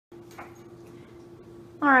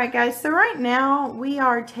Alright guys, so right now we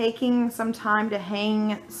are taking some time to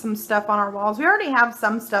hang some stuff on our walls. We already have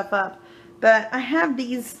some stuff up, but I have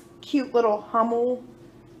these cute little Hummel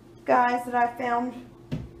guys that I found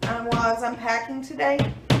while I was unpacking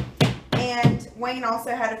today. And Wayne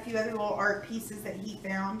also had a few other little art pieces that he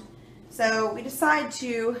found. So we decided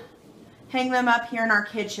to hang them up here in our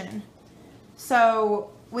kitchen.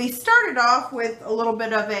 So we started off with a little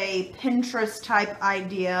bit of a Pinterest type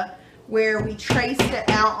idea where we traced it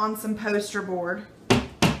out on some poster board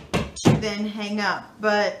to then hang up.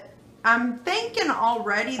 But I'm thinking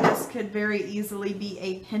already this could very easily be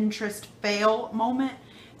a Pinterest fail moment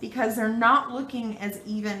because they're not looking as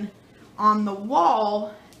even on the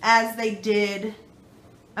wall as they did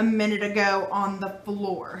a minute ago on the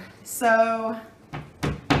floor. So,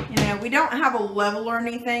 you know, we don't have a level or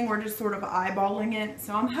anything. We're just sort of eyeballing it.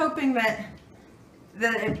 So I'm hoping that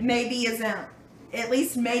it maybe isn't, at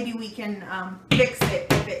least maybe we can fix it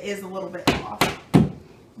if it is a little bit off.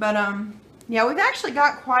 But yeah, we've actually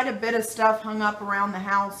got quite a bit of stuff hung up around the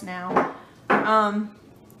house now.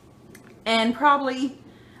 And probably,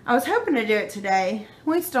 I was hoping to do it today.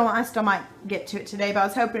 I still might get to it today, but I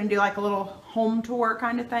was hoping to do like a little home tour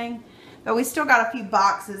kind of thing. But we still got a few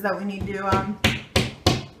boxes that we need to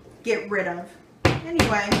get rid of.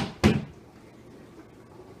 Anyway,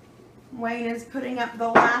 Wayne is putting up the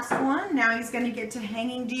last one. Now he's going to get to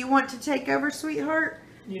hanging. Do you want to take over, sweetheart?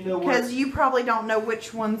 You know what? Because you probably don't know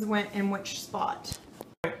which ones went in which spot.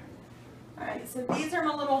 Alright, so these are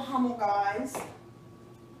my little Hummel guys.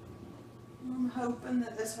 I'm hoping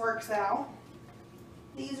that this works out.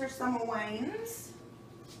 These are some of Wayne's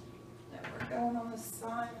that were going on the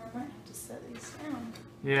side. I might have to set these down.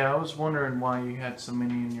 Yeah, I was wondering why you had so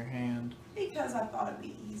many in your hand. Because I thought it'd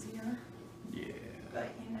be easier. Yeah. But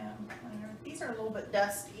you know, these are a little bit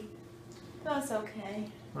dusty. That's okay.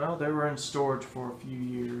 Well, they were in storage for a few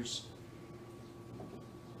years.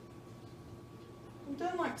 It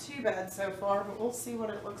doesn't look too bad so far, but we'll see what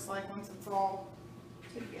it looks like once it's all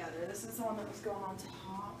together. This is the one that was going on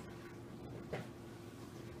top.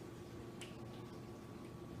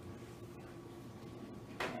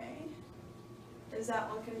 Okay. Is that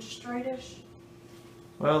looking straightish?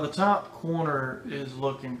 Well, the top corner is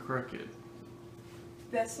looking crooked.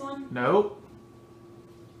 This one? Nope.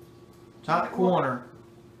 Top corner.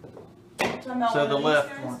 So the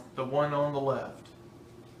left one. The one on the left.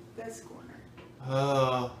 This corner.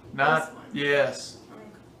 Not, This one. yes. Okay.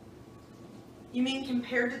 You mean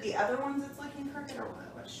compared to the other ones it's looking crooked, or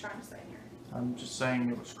what? What are you trying to say here? I'm just saying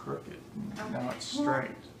it was crooked. Okay. Now it's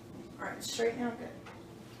straight. Alright, straight now,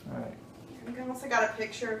 good. Alright. I've also got a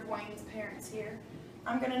picture of Wayne's parents here.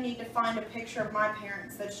 I'm going to need to find a picture of my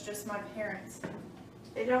parents that's just my parents.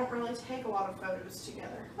 They don't really take a lot of photos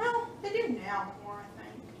together. Well, they do now more, I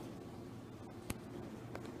think.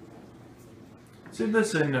 See,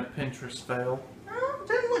 this isn't a Pinterest fail. Well, it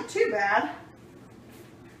doesn't look too bad.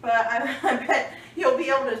 But I bet you'll be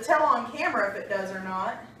able to tell on camera if it does or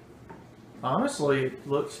not. Honestly, it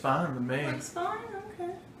looks fine to me. Looks fine?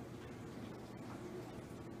 Okay.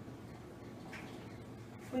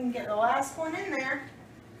 We can get the last one in there.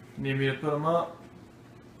 Need me to put them up?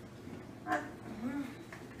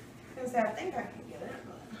 I think I can get it,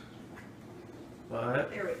 But,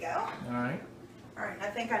 there we go. alright. Alright, I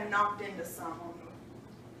think I knocked into some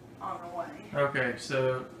on the way. Okay,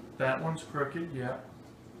 so that one's crooked, yeah.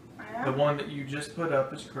 The one that you just put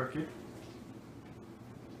up is crooked.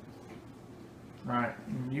 Alright,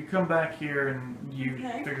 you come back here and you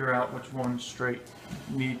figure out which one straight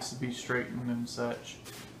needs to be straightened and such.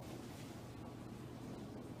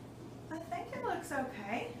 I think it looks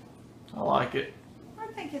okay. I like it.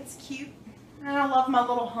 I think it's cute. And I love my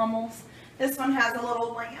little Hummels. This one has a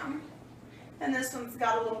little lamb. And this one's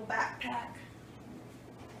got a little backpack.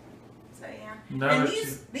 So yeah. No, and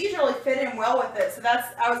these really fit in well with it. So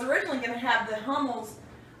I was originally going to have the Hummels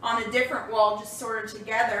on a different wall just sort of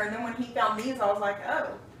together. And then when he found these, I was like, oh,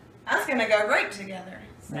 that's going to go right together.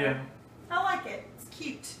 So, yeah. I like it. It's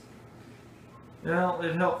cute. Yeah,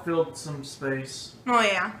 it helped fill some space. Oh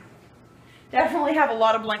yeah. Definitely have a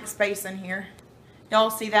lot of blank space in here. Y'all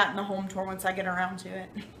see that in the home tour once I get around to it.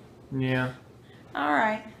 Yeah.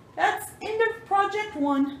 Alright. That's end of project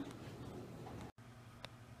 1.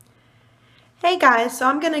 Hey guys, so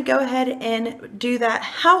I'm going to go ahead and do that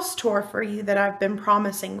house tour for you that I've been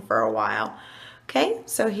promising for a while. Okay,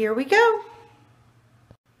 so here we go.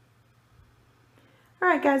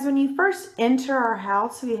 Alright guys, when you first enter our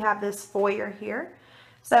house, we have this foyer here.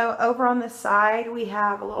 So over on the side, we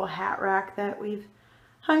have a little hat rack that we've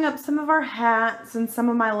hung up some of our hats and some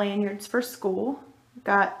of my lanyards for school.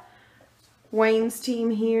 Got Wayne's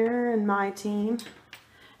team here and my team.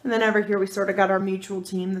 And then over here we sort of got our mutual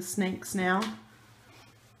team, the snakes now.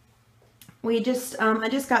 We just, I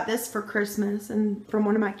just got this for Christmas and from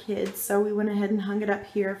one of my kids, so we went ahead and hung it up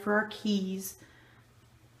here for our keys.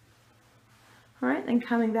 Alright, then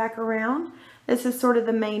coming back around, this is sort of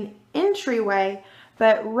the main entryway,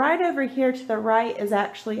 but right over here to the right is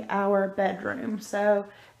actually our bedroom. So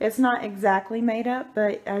it's not exactly made up,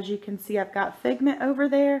 but as you can see, I've got Figment over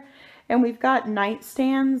there, and we've got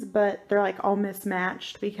nightstands, but they're like all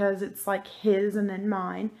mismatched because it's like his and then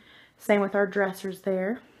mine. Same with our dressers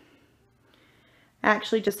there. I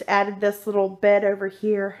actually just added this little bed over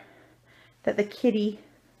here that the kitty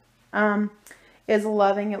is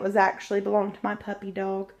loving. It was actually belonged to my puppy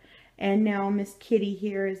dog. And now Miss Kitty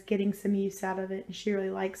here is getting some use out of it. And she really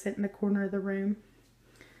likes it in the corner of the room.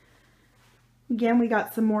 Again, we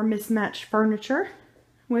got some more mismatched furniture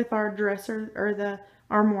with our dresser, or the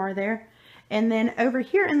armoire there. And then over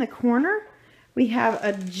here in the corner, we have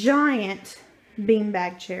a giant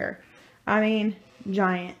beanbag chair. I mean,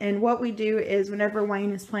 giant. And what we do is whenever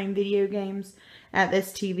Wayne is playing video games at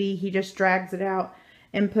this TV, he just drags it out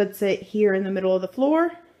and puts it here in the middle of the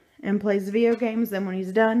floor and plays video games. Then when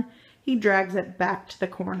he's done, he drags it back to the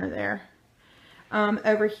corner there.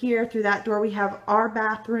 Over here through that door we have our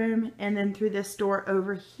bathroom, and then through this door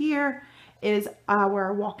over here is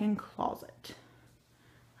our walk-in closet.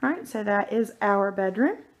 Alright, so that is our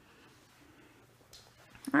bedroom.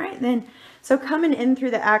 Alright, then, so coming in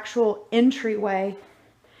through the actual entryway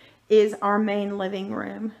is our main living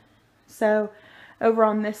room. So over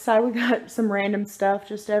on this side we got some random stuff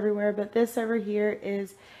just everywhere, but this over here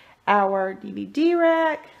is our DVD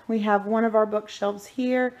rack. We have one of our bookshelves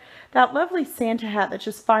here. That lovely Santa hat that's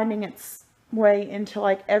just finding its way into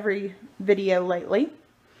like every video lately.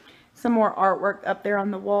 Some more artwork up there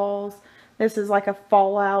on the walls. This is like a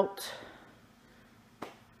Fallout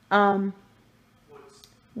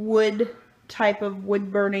wood type of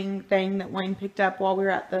wood burning thing that Wayne picked up while we were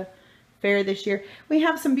at the fair this year. We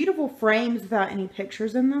have some beautiful frames without any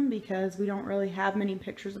pictures in them because we don't really have many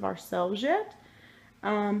pictures of ourselves yet.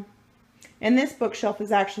 And this bookshelf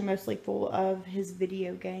is actually mostly full of his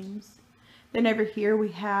video games. Then over here we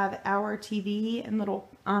have our TV and little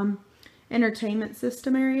entertainment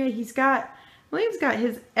system area. He's got, I believe he's got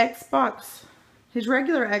his Xbox, his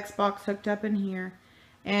regular Xbox hooked up in here,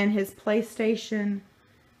 and his PlayStation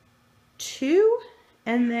 2,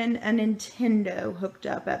 and then a Nintendo hooked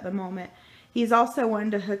up at the moment. He's also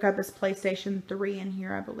wanting to hook up his PlayStation 3 in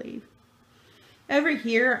here, I believe. Over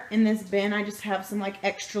here in this bin, I just have some like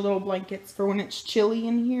extra little blankets for when it's chilly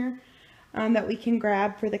in here that we can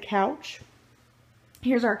grab for the couch.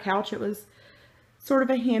 Here's our couch. It was sort of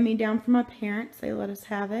a hand-me-down from my parents. They let us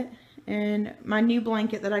have it. And my new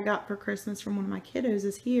blanket that I got for Christmas from one of my kiddos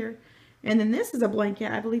is here. And then this is a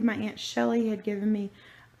blanket I believe my Aunt Shelly had given me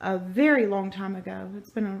a very long time ago. It's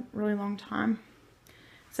been a really long time.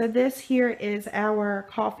 So this here is our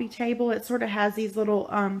coffee table. It sort of has these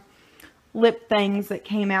little lip things that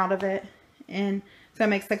came out of it, and so it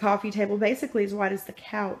makes the coffee table basically as wide as the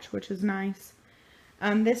couch, which is nice.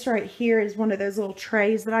 This right here is one of those little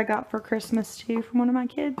trays that I got for Christmas too from one of my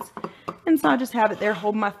kids, and so I just have it there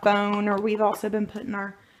holding my phone, or we've also been putting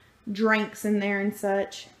our drinks in there and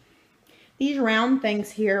such. These round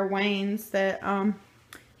things here are Wayne's that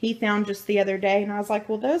he found just the other day, and I was like,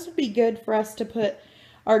 well, those would be good for us to put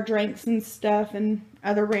our drinks and stuff and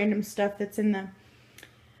other random stuff that's in the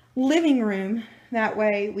living room. That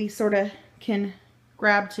way we sort of can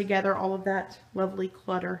grab together all of that lovely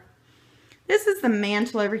clutter. This is the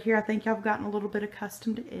mantle over here. I think I've gotten a little bit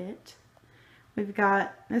accustomed to it. We've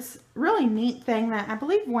got this really neat thing that I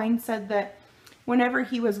believe Wayne said that whenever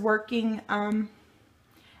he was working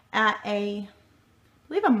at I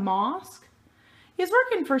believe a mosque, he was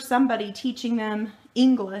working for somebody teaching them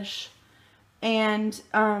English, and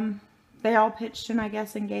they all pitched in, I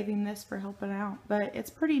guess, and gave him this for helping out. But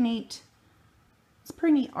it's pretty neat. It's a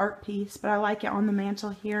pretty neat art piece, but I like it on the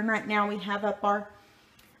mantle here. And right now we have up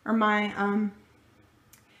my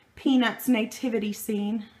Peanuts nativity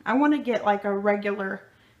scene. I want to get like a regular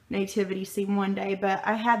nativity scene one day, but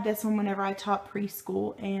I had this one whenever I taught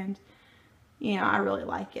preschool, and you know, I really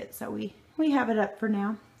like it, so we have it up for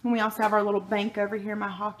now. And we also have our little bank over here, my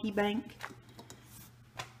hockey bank,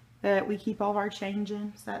 that we keep all of our change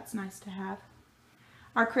in, so that's nice to have.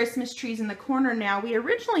 Our Christmas tree's in the corner now. We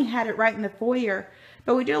originally had it right in the foyer,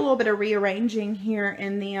 but we did a little bit of rearranging here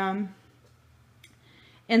in the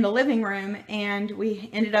living room, and we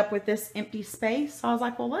ended up with this empty space. So I was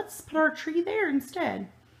like, well, let's put our tree there instead.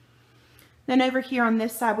 Then over here on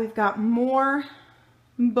this side, we've got more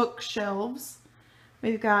bookshelves.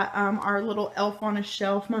 We've got our little Elf on a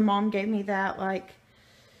Shelf. My mom gave me that like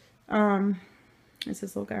It's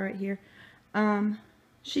this little guy right here.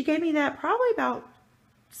 She gave me that probably about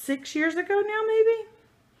 6 years ago now, maybe.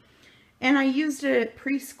 And I used it at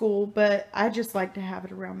preschool, but I just like to have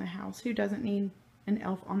it around the house. Who doesn't need an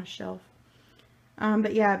elf on a shelf?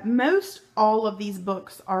 But yeah, most all of these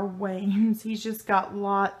books are Wayne's. He's just got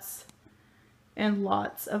lots and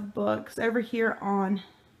lots of books. Over here on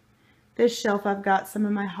this shelf, I've got some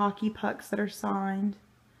of my hockey pucks that are signed.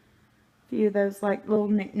 A few of those like little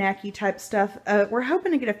knick-knacky type stuff. We're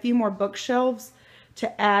hoping to get a few more bookshelves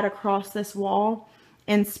to add across this wall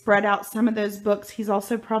and spread out some of those books. He's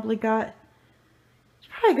also probably got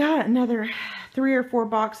another 3 or 4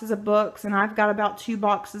 boxes of books, and I've got about 2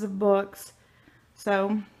 boxes of books.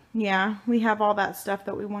 So yeah, we have all that stuff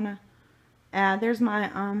that we want to add. There's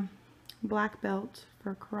my black belt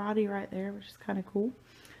for karate right there, which is kind of cool.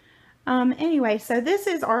 Anyway, so this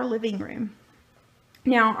is our living room.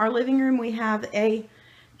 Now, our living room, we have a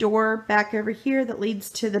door back over here that leads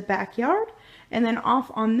to the backyard. And then off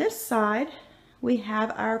on this side, we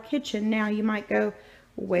have our kitchen. Now, you might go,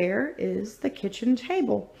 where is the kitchen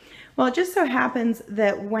table? Well, it just so happens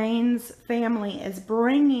that Wayne's family is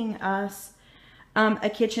bringing us a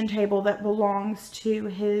kitchen table that belonged to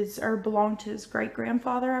his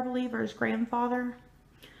great-grandfather, I believe, or his grandfather.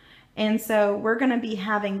 And so we're going to be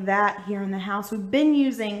having that here in the house. We've been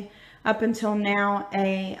using up until now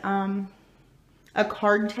a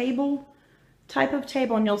card table type of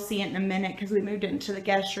table, and you'll see it in a minute because we moved it into the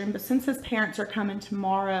guest room. But since his parents are coming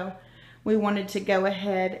tomorrow, we wanted to go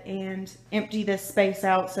ahead and empty this space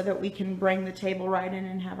out so that we can bring the table right in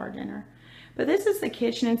and have our dinner. But this is the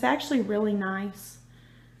kitchen. It's actually really nice.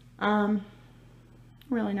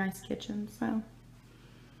 Really nice kitchen. So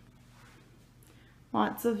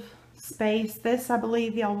lots of space. This, I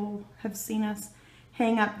believe y'all will have seen us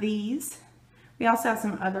hang up these. We also have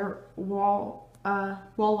some other wall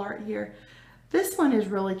art here. This one is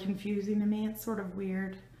really confusing to me. It's sort of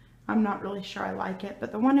weird. I'm not really sure I like it,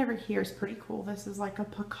 but the one over here is pretty cool. This is like a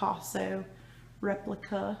Picasso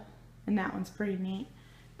replica, and that one's pretty neat.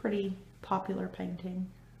 Pretty popular painting.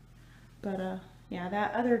 But yeah,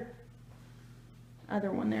 that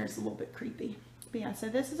other one there is a little bit creepy. But yeah, so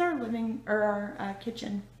this is our our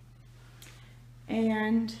kitchen.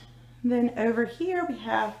 And then over here we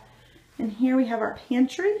have, our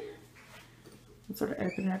pantry. Let's sort of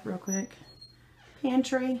open it up real quick.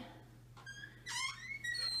 Pantry.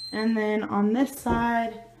 And then on this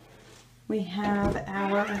side, we have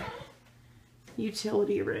our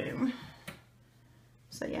utility room.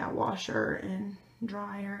 So yeah, washer and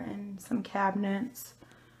dryer and some cabinets,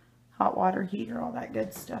 hot water heater, all that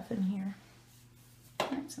good stuff in here. All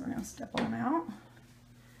right, so we're gonna step on out.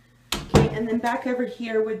 Okay, and then back over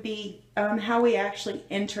here would be how we actually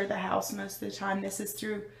enter the house most of the time. This is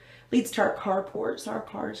leads to our carport, so our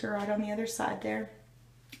cars are right on the other side there.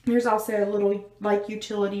 There's also a little like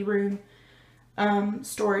utility room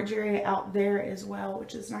storage area out there as well,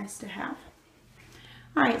 which is nice to have.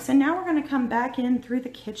 All right, so now we're going to come back in through the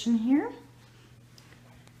kitchen here,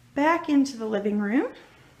 back into the living room.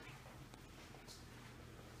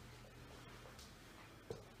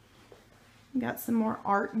 We got some more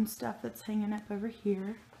art and stuff that's hanging up over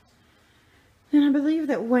here. And I believe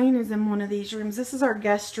that Wayne is in one of these rooms. This is our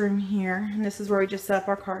guest room here, and this is where we just set up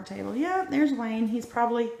our card table. Yeah, there's Wayne. He's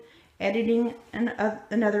probably editing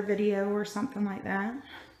another video or something like that.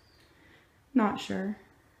 Not sure,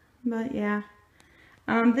 but yeah.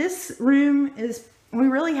 This room we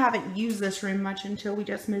really haven't used this room much until we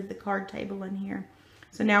just moved the card table in here.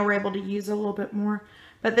 So now we're able to use it a little bit more.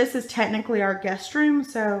 But this is technically our guest room,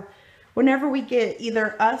 so whenever we get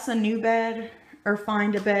either us a new bed or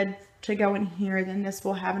find a bed to go in here, then this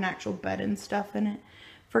will have an actual bed and stuff in it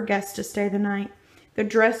for guests to stay the night. The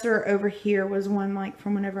dresser over here was one like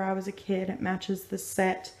from whenever I was a kid. It matches the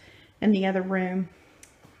set in the other room.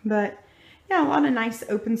 But yeah, a lot of nice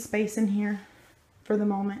open space in here for the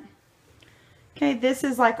moment. Okay, this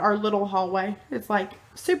is like our little hallway. It's like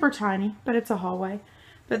super tiny, but it's a hallway.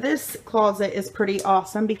 But this closet is pretty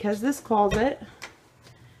awesome because this closet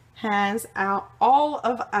has all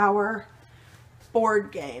of our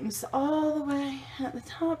board games all the way at the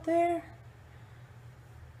top there.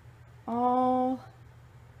 All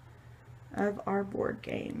of our board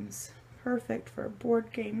games. Perfect for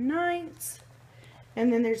board game nights.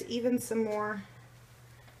 And then there's even some more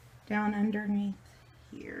down underneath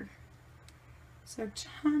here. So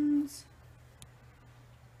tons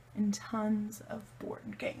and tons of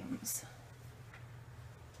board games.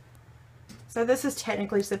 So this is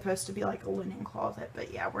technically supposed to be like a linen closet,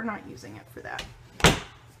 but yeah, we're not using it for that.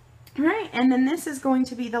 All right, and then this is going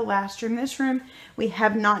to be the last room. This room we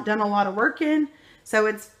have not done a lot of work in, so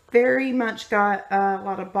it's very much got a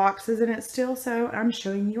lot of boxes in it still, so I'm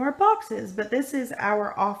showing you our boxes. But this is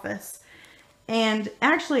our office. And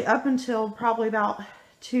actually up until probably about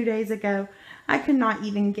 2 days ago, I could not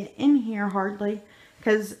even get in here hardly,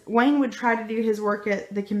 because Wayne would try to do his work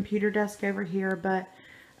at the computer desk over here, but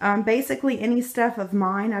basically any stuff of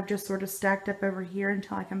mine I've just sort of stacked up over here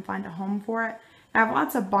until I can find a home for it. I have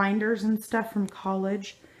lots of binders and stuff from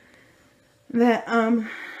college that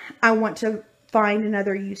I want to find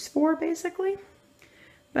another use for, basically.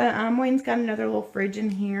 But Wayne's got another little fridge in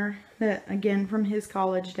here that, again, from his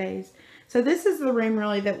college days. So this is the room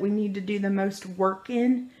really that we need to do the most work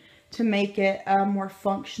in to make it more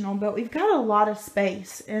functional. But we've got a lot of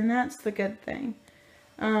space, and that's the good thing.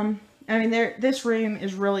 I mean, this room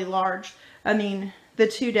is really large. I mean, the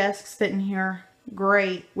 2 desks fit in here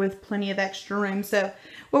great with plenty of extra room. So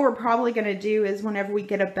what we're probably going to do is whenever we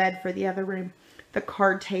get a bed for the other room, the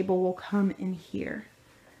card table will come in here.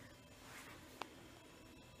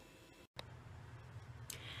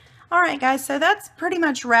 Alright guys, so that's pretty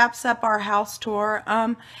much wraps up our house tour.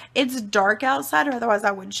 It's dark outside, or otherwise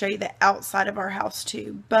I would show you the outside of our house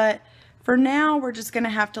too. But for now, we're just going to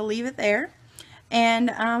have to leave it there. And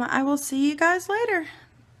I will see you guys later.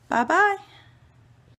 Bye-bye.